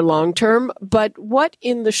them are long-term, but what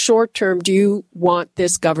in the short term do you want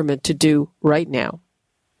this government to do right now?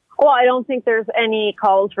 Well, I don't think there's any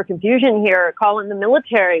calls for confusion here. Call in the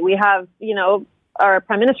military. We have, our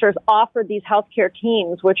Prime Minister has offered these healthcare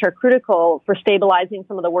teams, which are critical for stabilizing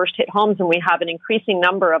some of the worst hit homes. And we have an increasing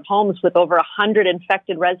number of homes with over 100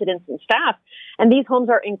 infected residents and staff. And these homes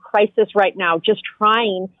are in crisis right now, just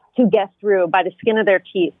trying to get through by the skin of their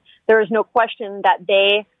teeth. There is no question that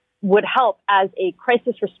they would help as a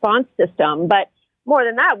crisis response system. But more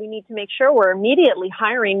than that, we need to make sure we're immediately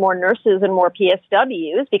hiring more nurses and more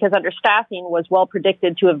PSWs, because understaffing was well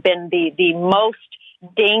predicted to have been the most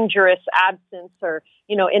dangerous absence or,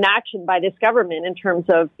 inaction by this government in terms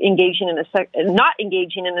of not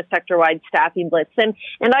engaging in a sector-wide staffing blitz. And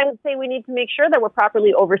I would say we need to make sure that we're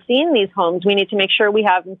properly overseeing these homes. We need to make sure we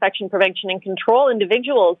have infection prevention and control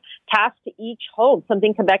individuals tasked to each home,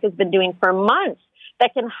 something Quebec has been doing for months,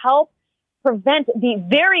 that can help prevent the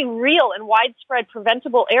very real and widespread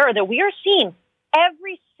preventable error that we are seeing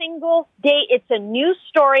every single day. It's a new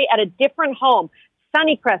story at a different home.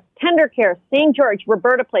 Sunnycrest, Tendercare, St. George,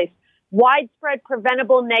 Roberta Place. Widespread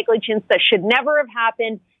preventable negligence that should never have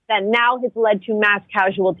happened, that now has led to mass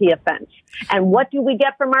casualty offense. And what do we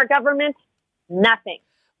get from our government? Nothing.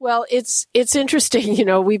 Well, it's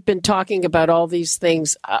interesting. We've been talking about all these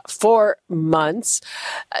things for months.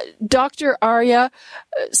 Dr. Arya,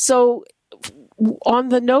 so on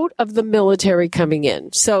the note of the military coming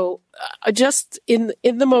in, so just in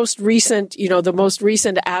the most recent, the most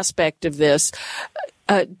recent aspect of this,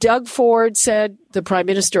 Doug Ford said the Prime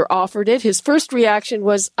Minister offered it. His first reaction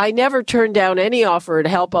was, I never turned down any offer to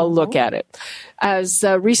help. I'll look at it. As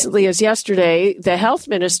recently as yesterday, the Health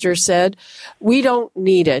Minister said, we don't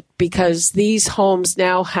need it because these homes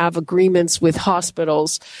now have agreements with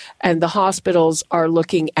hospitals and the hospitals are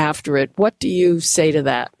looking after it. What do you say to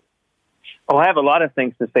that? Oh, I have a lot of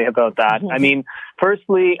things to say about that. I mean,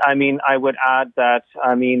 firstly, I would add that,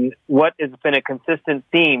 what has been a consistent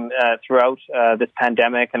theme throughout this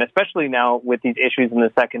pandemic, and especially now with these issues in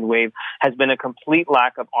the second wave, has been a complete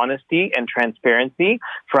lack of honesty and transparency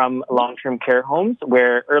from long-term care homes,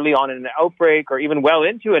 where early on in an outbreak, or even well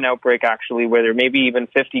into an outbreak, actually, where there may be even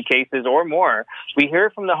 50 cases or more, we hear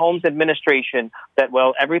from the homes administration that,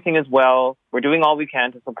 well, everything is well, we're doing all we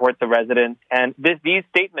can to support the residents, and these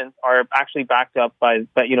statements are actually backed up by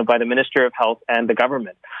the Minister of Health and the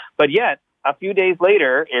government. But yet, a few days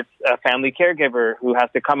later, it's a family caregiver who has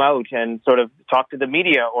to come out and sort of talk to the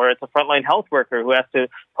media, or it's a frontline health worker who has to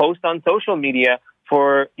post on social media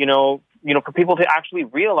for people to actually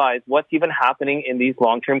realize what's even happening in these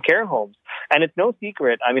long-term care homes. And it's no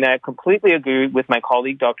secret. I completely agree with my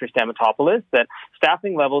colleague, Dr. Stamatopoulos, that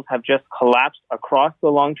staffing levels have just collapsed across the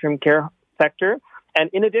long-term care sector. And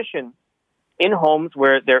in addition, in homes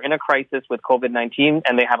where they're in a crisis with COVID-19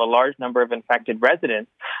 and they have a large number of infected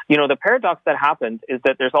residents, the paradox that happens is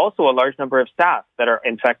that there's also a large number of staff that are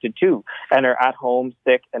infected too and are at home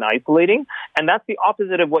sick and isolating. And that's the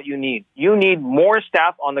opposite of what you need. You need more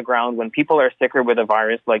staff on the ground when people are sicker with a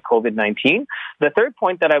virus like COVID-19. The third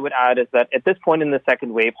point that I would add is that at this point in the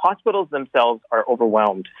second wave, hospitals themselves are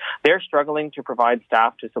overwhelmed. They're struggling to provide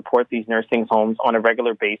staff to support these nursing homes on a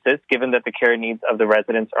regular basis, given that the care needs of the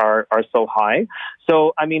residents are so high.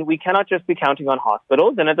 So, we cannot just be counting on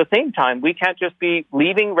hospitals. And at the same time, we can't just be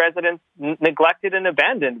leaving residents neglected and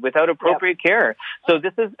abandoned without appropriate care. So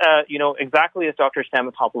this is, exactly as Dr.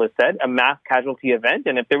 Stamatopoulos said, a mass casualty event.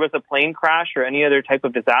 And if there was a plane crash or any other type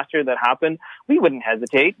of disaster that happened, we wouldn't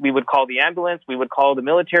hesitate. We would call the ambulance. We would call the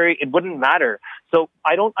military. It wouldn't matter. So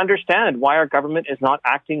I don't understand why our government is not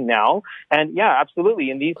acting now. And yeah, absolutely.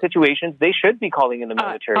 In these situations, they should be calling in the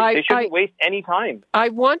military. They shouldn't waste any time. I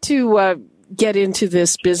want to get into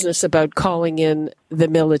this business about calling in the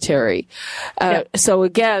military. So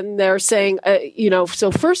again, they're saying,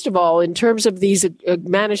 so first of all, in terms of these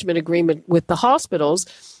management agreement with the hospitals,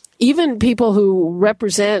 even people who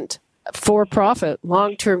represent for-profit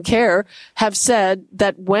long-term care have said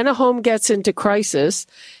that when a home gets into crisis,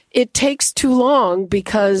 it takes too long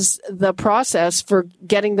because the process for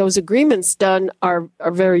getting those agreements done are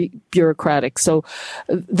very bureaucratic. So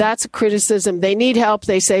that's a criticism. They need help.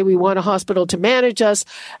 They say we want a hospital to manage us,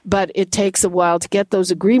 but it takes a while to get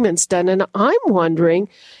those agreements done. And I'm wondering,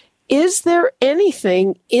 is there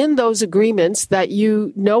anything in those agreements that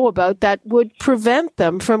you know about that would prevent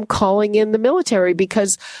them from calling in the military?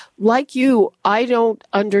 Because like you, I don't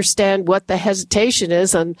understand what the hesitation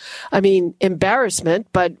is. And embarrassment,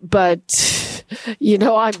 but they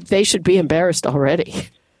should be embarrassed already.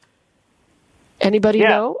 Anybody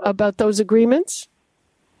know about those agreements?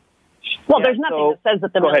 Well, there's nothing that says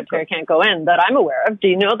that the military can't go in that I'm aware of. Do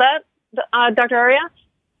you know that, Dr. Arya?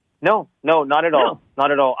 No, not at all.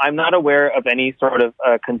 Not at all. I'm not aware of any sort of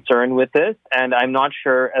concern with this, and I'm not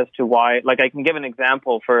sure as to why. Like, I can give an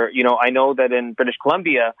example for, I know that in British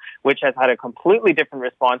Columbia, which has had a completely different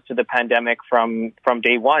response to the pandemic from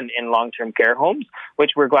day one in long-term care homes,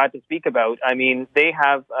 which we're glad to speak about. I mean, they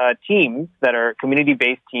have teams that are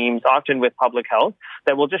community-based teams, often with public health,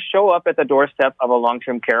 that will just show up at the doorstep of a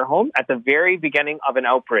long-term care home at the very beginning of an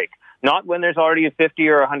outbreak. Not when there's already 50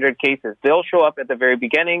 or 100 cases. They'll show up at the very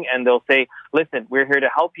beginning and they'll say, listen, we're here to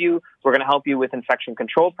help you. We're going to help you with infection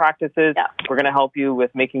control practices. Yeah. We're going to help you with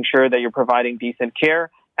making sure that you're providing decent care.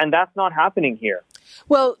 And that's not happening here.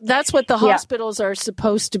 Well, that's what the hospitals are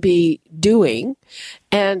supposed to be doing.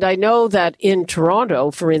 And I know that in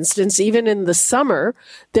Toronto, for instance, even in the summer,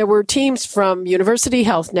 there were teams from University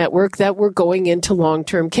Health Network that were going into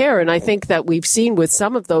long-term care. And I think that we've seen with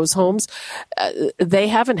some of those homes, they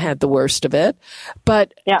haven't had the worst of it.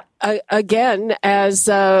 But again, as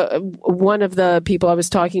one of the people I was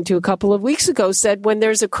talking to a couple of weeks ago said, when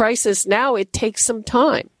there's a crisis now, it takes some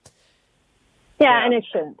time. Yeah, and it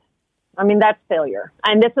shouldn't. I mean, that's failure.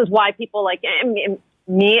 And this is why people like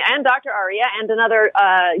me and Dr. Arya and another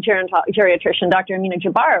geriatrician, Dr. Amina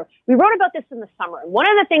Jabbar, we wrote about this in the summer. One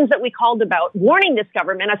of the things that we called about warning this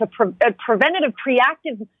government as a preventative,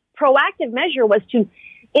 proactive measure was to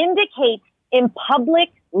indicate in public,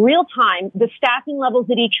 real time, the staffing levels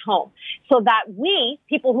at each home so that we,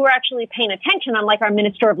 people who are actually paying attention, unlike our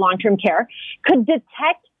Minister of Long-Term Care, could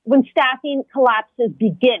detect when staffing collapses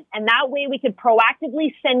begin. And that way we could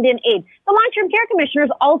proactively send in aid. The long-term care commissioners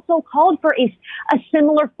also called for a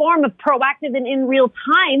similar form of proactive and in real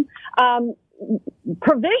time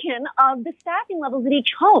provision of the staffing levels at each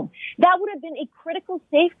home. That would have been a critical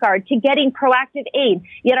safeguard to getting proactive aid,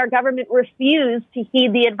 yet our government refused to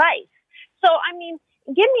heed the advice. So, I mean,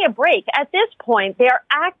 give me a break. At this point, they are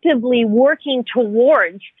actively working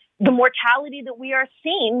towards the mortality that we are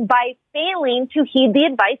seeing by failing to heed the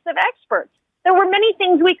advice of experts. There were many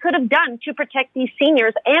things we could have done to protect these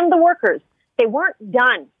seniors and the workers. They weren't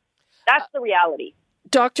done. That's the reality.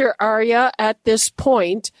 Dr. Arya, at this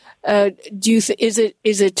point, is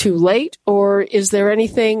it too late, or is there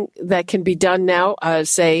anything that can be done now,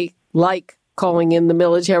 say, like calling in the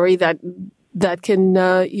military, that can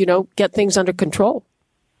get things under control?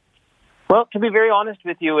 Well, to be very honest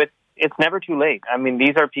with you, it's never too late. I mean,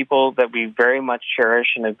 these are people that we very much cherish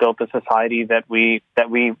and have built a society that we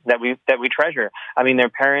treasure. I mean, they're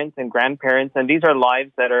parents and grandparents, and these are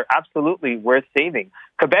lives that are absolutely worth saving.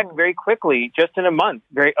 Quebec very quickly, just in a month,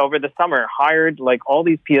 over the summer, hired like all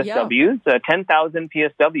these PSWs, 10,000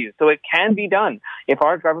 PSWs. So it can be done if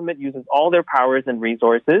our government uses all their powers and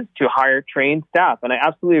resources to hire trained staff. And I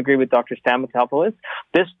absolutely agree with Dr. Stamatopoulos.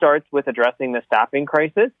 This starts with addressing the staffing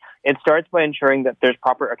crisis. It starts by ensuring that there's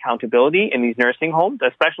proper accountability in these nursing homes,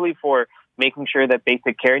 especially for making sure that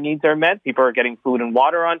basic care needs are met. People are getting food and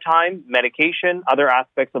water on time, medication, other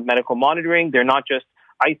aspects of medical monitoring. They're not just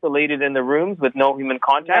isolated in the rooms with no human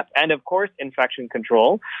contact, and of course, infection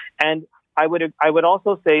control. And I would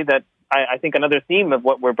also say that I think another theme of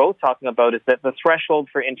what we're both talking about is that the threshold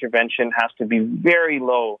for intervention has to be very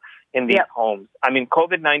low in these homes. I mean,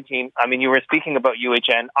 COVID-19, you were speaking about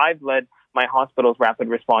UHN. I've led my hospital's rapid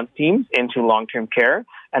response teams into long-term care,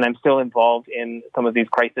 and I'm still involved in some of these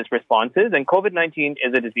crisis responses. And COVID-19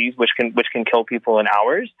 is a disease which can kill people in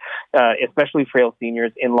hours, especially frail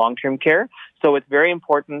seniors in long-term care. So it's very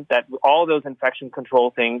important that all those infection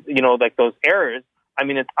control things, like those errors,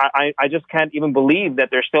 I just can't even believe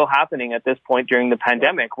that they're still happening at this point during the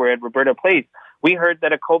pandemic, where at Roberta Place, we heard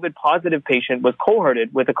that a COVID-positive patient was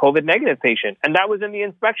cohorted with a COVID-negative patient, and that was in the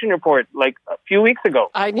inspection report like a few weeks ago.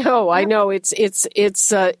 I know.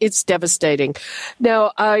 It's devastating.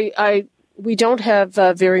 Now, we don't have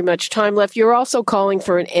very much time left. You're also calling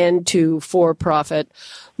for an end to for-profit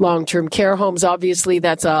long-term care homes. Obviously,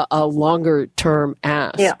 that's a longer-term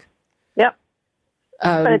ask. Yeah. Yep.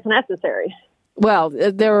 But it's necessary. Well,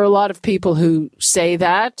 there are a lot of people who say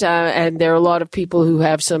that, and there are a lot of people who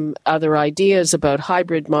have some other ideas about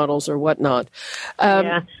hybrid models or whatnot.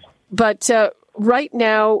 But right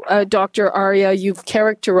now, Dr. Arya, you've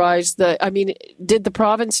characterized did the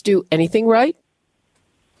province do anything right?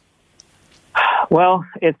 Well,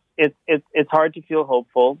 it's hard to feel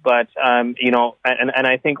hopeful, but and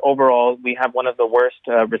I think overall we have one of the worst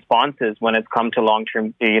responses when it comes to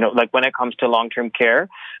long-term, when it comes to long-term care.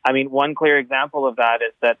 I mean, one clear example of that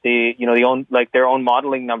is that their own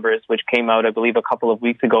modeling numbers, which came out, I believe, a couple of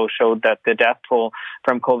weeks ago, showed that the death toll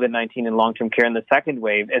from COVID-19 in long-term care in the second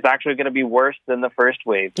wave is actually going to be worse than the first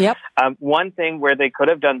wave. Yep. One thing where they could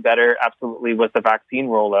have done better, absolutely, was the vaccine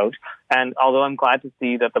rollout. And although I'm glad to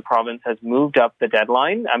see that the province has moved up the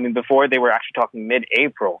deadline. I mean, before they were actually talking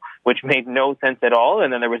mid-April, which made no sense at all.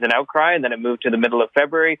 And then there was an outcry, and then it moved to the middle of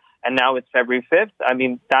February, and now it's February 5th. I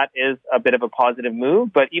mean, that is a bit of a positive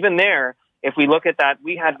move. But even there, if we look at that,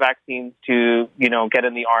 we had vaccines to, get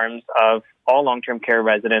in the arms of all long-term care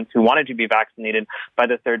residents who wanted to be vaccinated by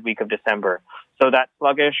the third week of December. So that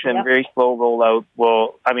sluggish and very slow rollout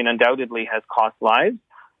undoubtedly has cost lives.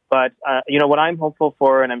 But, what I'm hopeful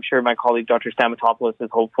for, and I'm sure my colleague Dr. Stamatopoulos is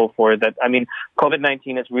hopeful for, that,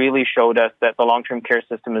 COVID-19 has really showed us that the long-term care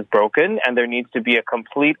system is broken and there needs to be a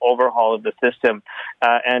complete overhaul of the system.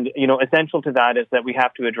 Essential to that is that we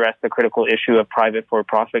have to address the critical issue of private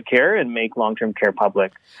for-profit care and make long-term care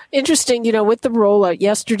public. Interesting, with the rollout,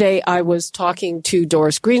 yesterday I was talking to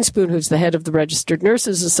Doris Greenspoon, who's the head of the Registered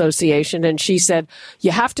Nurses Association, and she said,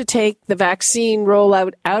 you have to take the vaccine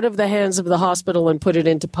rollout out of the hands of the hospital and put it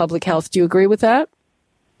into public health. Do you agree with that?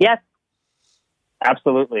 Yes.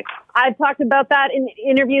 Absolutely. I've talked about that in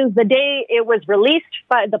interviews the day it was released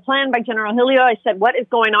by the plan by General Hillier. I said, what is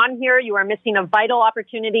going on here? You are missing a vital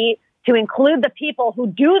opportunity to include the people who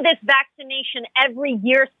do this vaccination every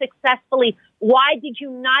year successfully. Why did you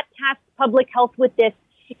not task public health with this?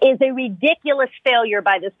 Is a ridiculous failure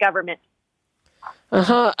by this government.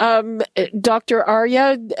 Dr.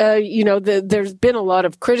 Arya, there's been a lot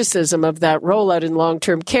of criticism of that rollout in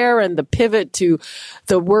long-term care and the pivot to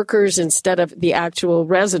the workers instead of the actual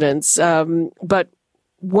residents. But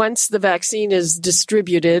once the vaccine is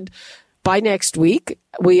distributed by next week,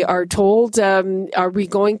 we are told, are we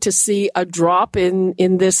going to see a drop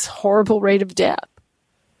in this horrible rate of death?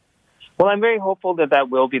 Well, I'm very hopeful that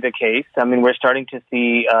that will be the case. I mean, we're starting to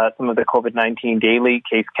see some of the COVID-19 daily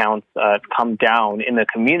case counts come down in the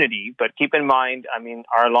community. But keep in mind,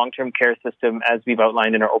 our long-term care system, as we've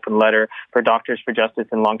outlined in our open letter for Doctors for Justice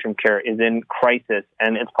in Long-Term Care, is in crisis.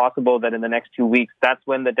 And it's possible that in the next 2 weeks, that's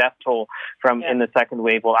when the death toll in the second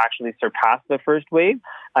wave will actually surpass the first wave.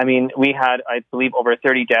 We had, I believe, over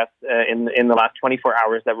 30 deaths in the last 24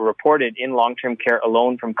 hours that were reported in long-term care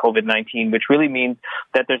alone from COVID-19, which really means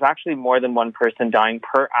that there's actually more than one person dying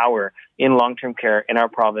per hour in long-term care in our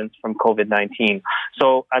province from COVID-19.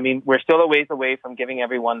 So, we're still a ways away from giving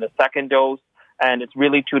everyone the second dose, and it's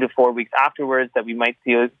really 2 to 4 weeks afterwards that we might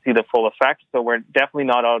see the full effect. So we're definitely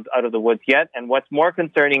not out of the woods yet. And what's more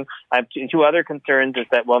concerning, I have two other concerns, is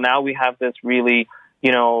that, now we have this really,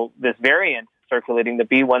 this variant circulating, the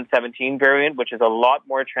B117 variant, which is a lot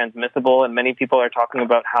more transmissible, and many people are talking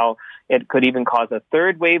about how it could even cause a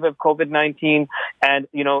third wave of COVID-19. And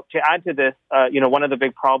to add to this, one of the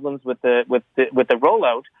big problems with the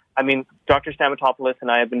rollout, Dr. Stamatopoulos and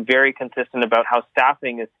I have been very consistent about how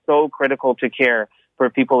staffing is so critical to care for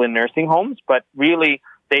people in nursing homes, but really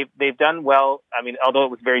they've done well. Although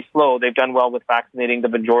it was very slow, they've done well with vaccinating the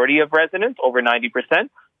majority of residents, over 90%.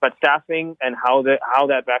 But staffing and how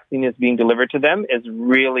that vaccine is being delivered to them is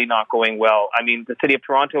really not going well. The City of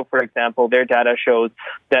Toronto, for example, their data shows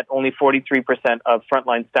that only 43% of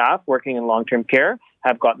frontline staff working in long-term care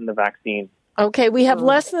have gotten the vaccine. Okay, we have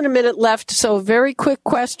less than a minute left, so very quick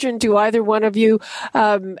question to either one of you.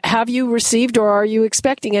 Have you received or are you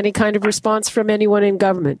expecting any kind of response from anyone in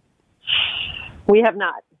government? We have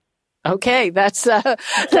not. Okay, that's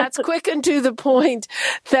quick and to the point.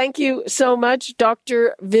 Thank you so much,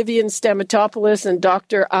 Dr. Vivian Stamatopoulos and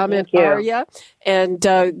Dr. Amit Arya, and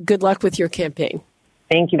good luck with your campaign.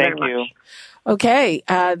 Thank you very much. Okay,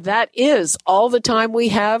 that is all the time we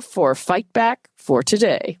have for Fight Back for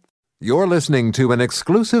today. You're listening to an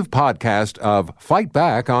exclusive podcast of Fight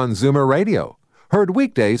Back on Zoomer Radio. Heard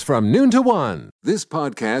weekdays from noon to 1. This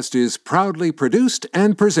podcast is proudly produced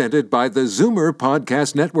and presented by the Zoomer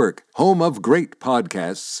Podcast Network, home of great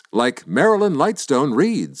podcasts like Marilyn Lightstone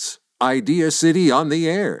Reads, Idea City on the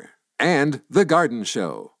Air, and The Garden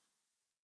Show.